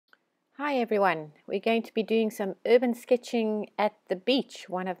Hi everyone, we're going to be doing some urban sketching at the beach,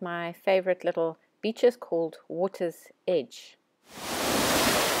 one of my favorite little beaches called Water's Edge.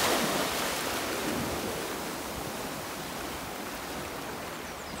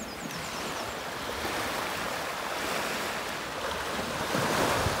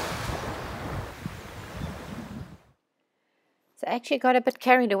 So I actually got a bit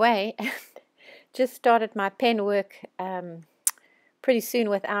carried away and just started my pen work pretty soon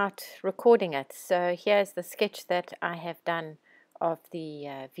without recording it. So here's the sketch that I have done of the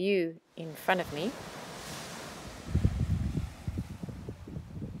view in front of me.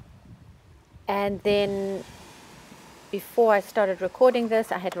 And then before I started recording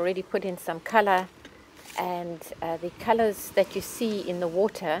this, I had already put in some color, and the colors that you see in the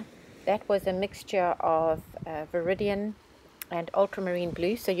water, that was a mixture of viridian and ultramarine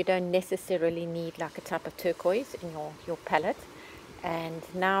blue, so you don't necessarily need like a type of turquoise in your palette. And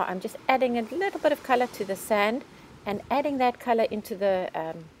now I'm just adding a little bit of color to the sand and adding that color into the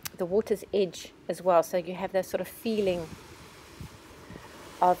water's edge as well, so you have that sort of feeling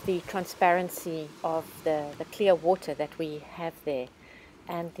of the transparency of the clear water that we have there.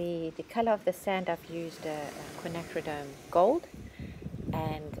 And the color of the sand, I've used a Quinacridone gold,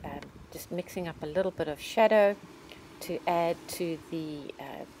 and just mixing up a little bit of shadow to add to the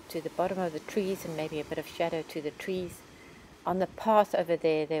bottom of the trees, and maybe a bit of shadow to the trees. On the path over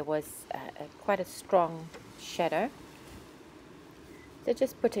there, there was quite a strong shadow, so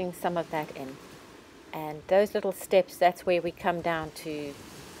just putting some of that in. And those little steps, that's where we come down to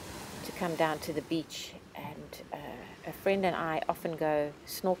the beach. And a friend and I often go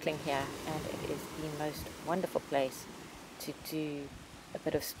snorkeling here, and it is the most wonderful place to do a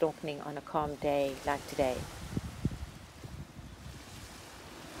bit of snorkeling on a calm day like today.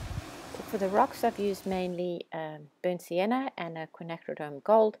 So for the rocks, I've used mainly burnt sienna and a quinacridone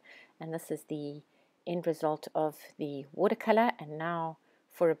gold, and this is the end result of the watercolor. And now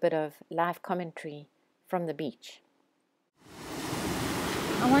for a bit of live commentary from the beach.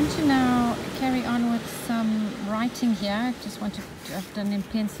 I want to now carry on with some writing here. I just want to have done in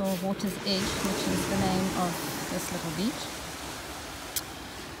pencil Water's Edge, which is the name of this little beach.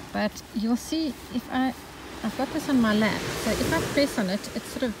 But you'll see, if I've got this on my lap, so if I press on it, it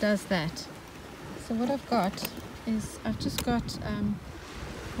sort of does that. So what I've got is, I've just got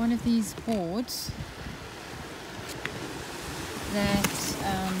one of these boards that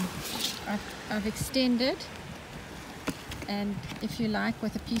I've extended, and if you like,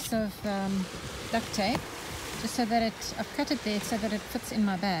 with a piece of duct tape, just so that I've cut it there so that it fits in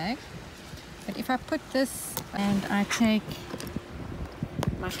my bag. But if I put this, and I take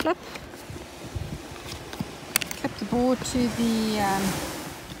my clip the board to the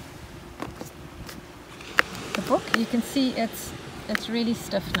book, you can see it's really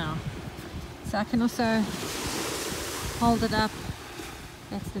stiff now. So I can also hold it up.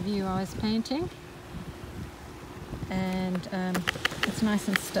 That's the view I was painting, and it's nice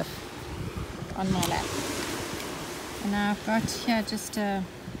and stiff on my lap. And now I've got here just a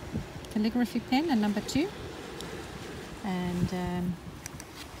calligraphy pen, a number 2, and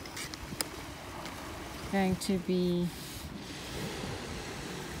going to be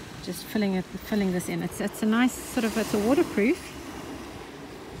just filling this in. It's a nice sort of, it's a waterproof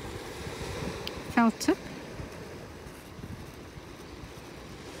felt tip.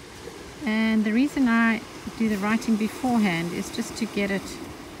 And the reason I do the writing beforehand is just to get it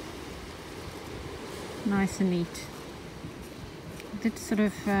nice and neat. I did sort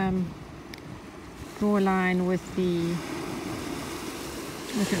of draw a line with the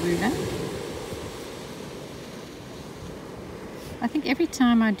ruler. I think every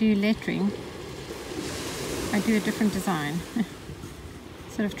time I do lettering, I do a different design,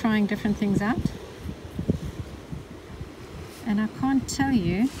 sort of trying different things out. And I can't tell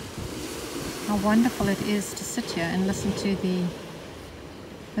you how wonderful it is to sit here and listen to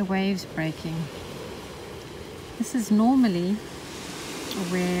the waves breaking. This is normally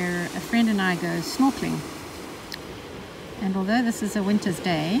where a friend and I go snorkeling. And although this is a winter's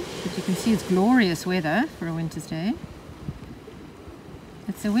day, but you can see it's glorious weather for a winter's day.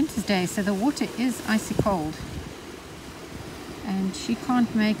 It's a winter's day, so the water is icy cold. And she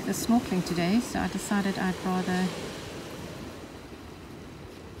can't make the snorkeling today, so I decided I'd rather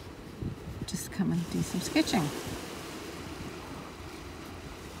just come and do some sketching.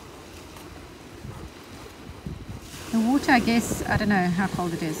 The water, I guess, I don't know how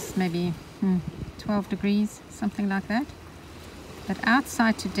cold it is, maybe 12 degrees, something like that. But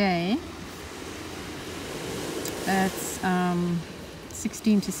outside today, it's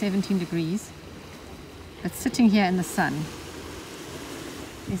 16 to 17 degrees. But sitting here in the sun,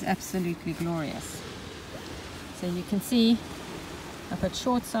 is absolutely glorious. So you can see I put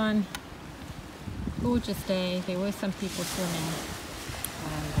shorts on, gorgeous day, there were some people swimming,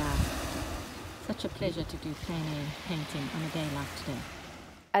 and such a pleasure to do plein air painting on a day like today.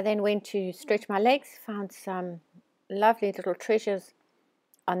 I then went to stretch my legs, found some lovely little treasures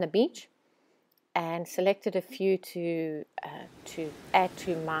on the beach, and selected a few to add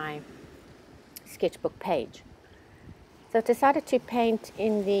to my sketchbook page. So I decided to paint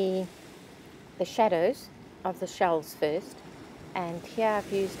in the shadows of the shells first, and here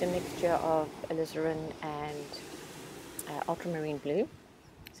I've used a mixture of alizarin and ultramarine blue,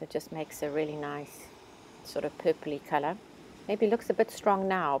 so it just makes a really nice sort of purpley color. Maybe looks a bit strong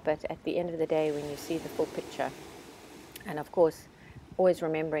now, but at the end of the day, when you see the full picture, and of course always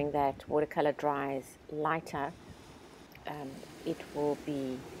remembering that watercolor dries lighter, it will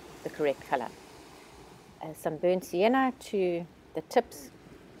be the correct color. Some burnt sienna to the tips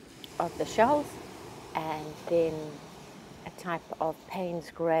of the shells, and then a type of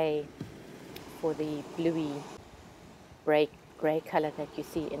Paynes grey for the bluey grey color that you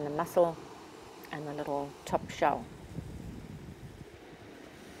see in the mussel and the little top shell.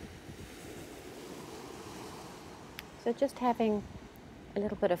 So just having a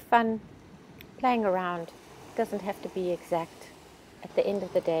little bit of fun, playing around. It doesn't have to be exact. At the end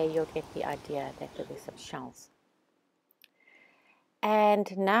of the day, you'll get the idea that there were some shells.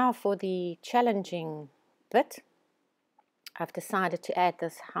 And now for the challenging bit. I've decided to add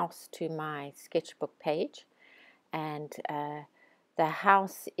this house to my sketchbook page, and the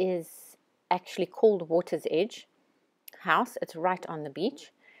house is actually called Water's Edge House. It's right on the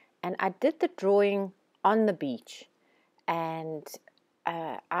beach, and I did the drawing on the beach, and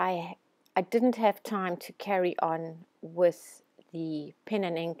I didn't have time to carry on with the pen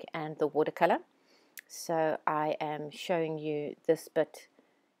and ink and the watercolor, so I am showing you this bit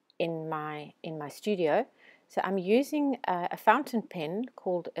in my studio. So I'm using a fountain pen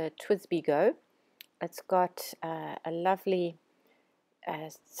called a TWISBE GO. It's got a lovely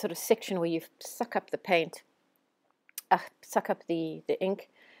sort of section where you suck up the paint, suck up the ink,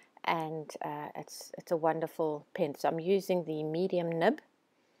 and it's a wonderful pen. So I'm using the medium nib,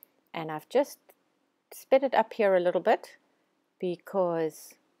 and I've just sped it up here a little bit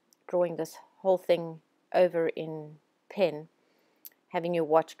because drawing this whole thing over in pen, having your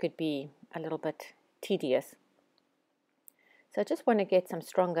watch could be a little bit tedious. So I just want to get some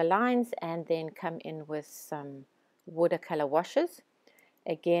stronger lines and then come in with some watercolor washes.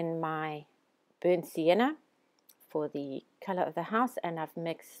 Again, my burnt sienna for the color of the house, and I've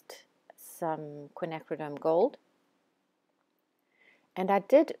mixed some Quinacridone gold. And I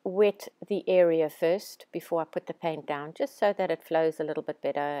did wet the area first before I put the paint down, just so that it flows a little bit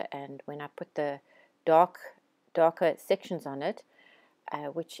better, and when I put the darker sections on it,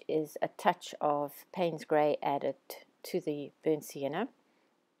 which is a touch of Paynes grey added to the burnt sienna,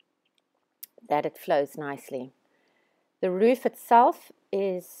 that it flows nicely. The roof itself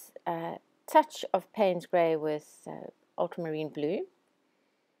is a touch of Paynes grey with ultramarine blue,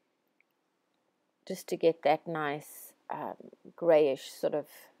 just to get that nice greyish sort of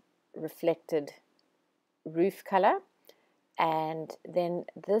reflected roof color. And then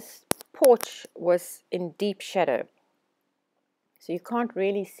this porch was in deep shadow, so you can't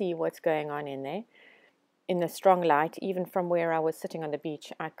really see what's going on in there. In the strong light, even from where I was sitting on the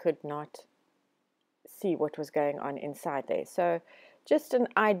beach, I could not see what was going on inside there. So just an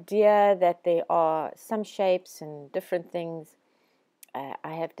idea that there are some shapes and different things.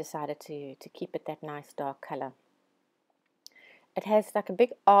 I have decided to keep it that nice dark color. It has like a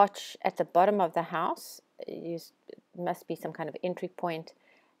big arch at the bottom of the house. It must be some kind of entry point,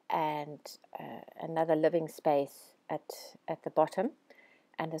 and another living space at the bottom,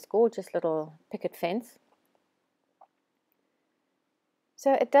 and this gorgeous little picket fence.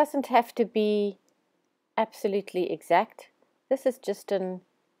 So it doesn't have to be absolutely exact. This is just an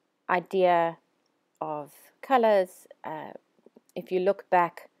idea of colors. If you look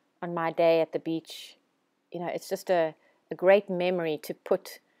back on my day at the beach, you know, it's just a great memory to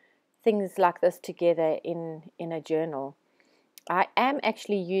put things like this together in a journal. I am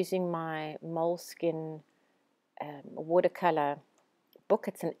actually using my Moleskine watercolor book.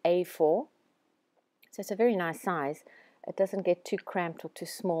 It's an A4, so it's a very nice size. It doesn't get too cramped or too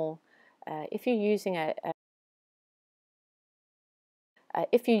small. If you're using a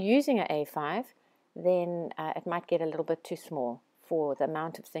A5, then it might get a little bit too small for the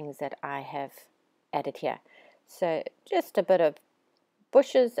amount of things that I have added here. So just a bit of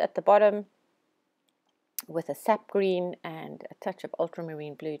bushes at the bottom with a sap green and a touch of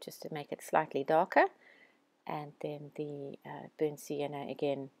ultramarine blue just to make it slightly darker. and then the burnt sienna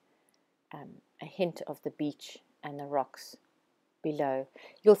again, a hint of the beach and the rocks below.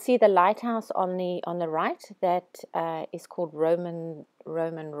 You'll see the lighthouse on the right. That is called Roman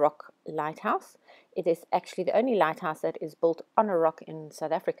Rock Lighthouse. It is actually the only lighthouse that is built on a rock in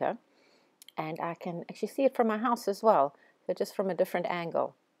South Africa, and I can actually see it from my house as well, so just from a different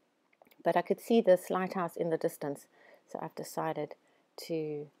angle. But I could see this lighthouse in the distance, so I've decided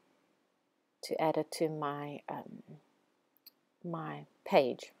to add it to my my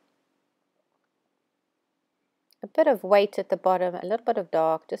page. A bit of weight at the bottom, a little bit of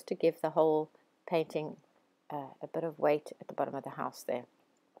dark, just to give the whole painting a bit of weight at the bottom of the house there.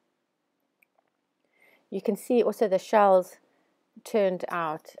 You can see also the shells turned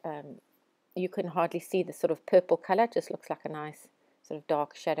out. You can hardly see the sort of purple color, it just looks like a nice sort of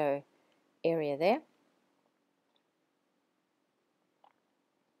dark shadow area there.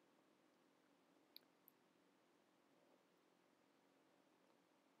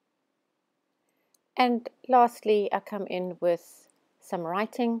 And lastly, I come in with some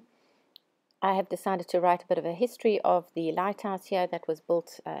writing. I have decided to write a bit of a history of the lighthouse here that was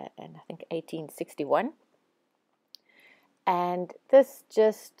built in, I think, 1861. And this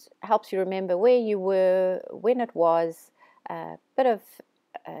just helps you remember where you were, when it was, a bit of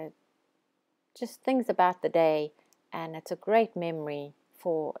just things about the day, and it's a great memory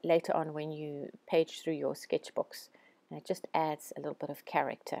for later on when you page through your sketchbooks, and it just adds a little bit of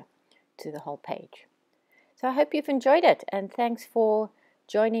character to the whole page. So I hope you've enjoyed it, and thanks for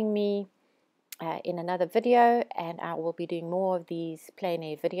joining me in another video, and I will be doing more of these plein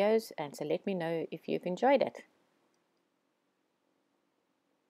air videos, and so let me know if you've enjoyed it.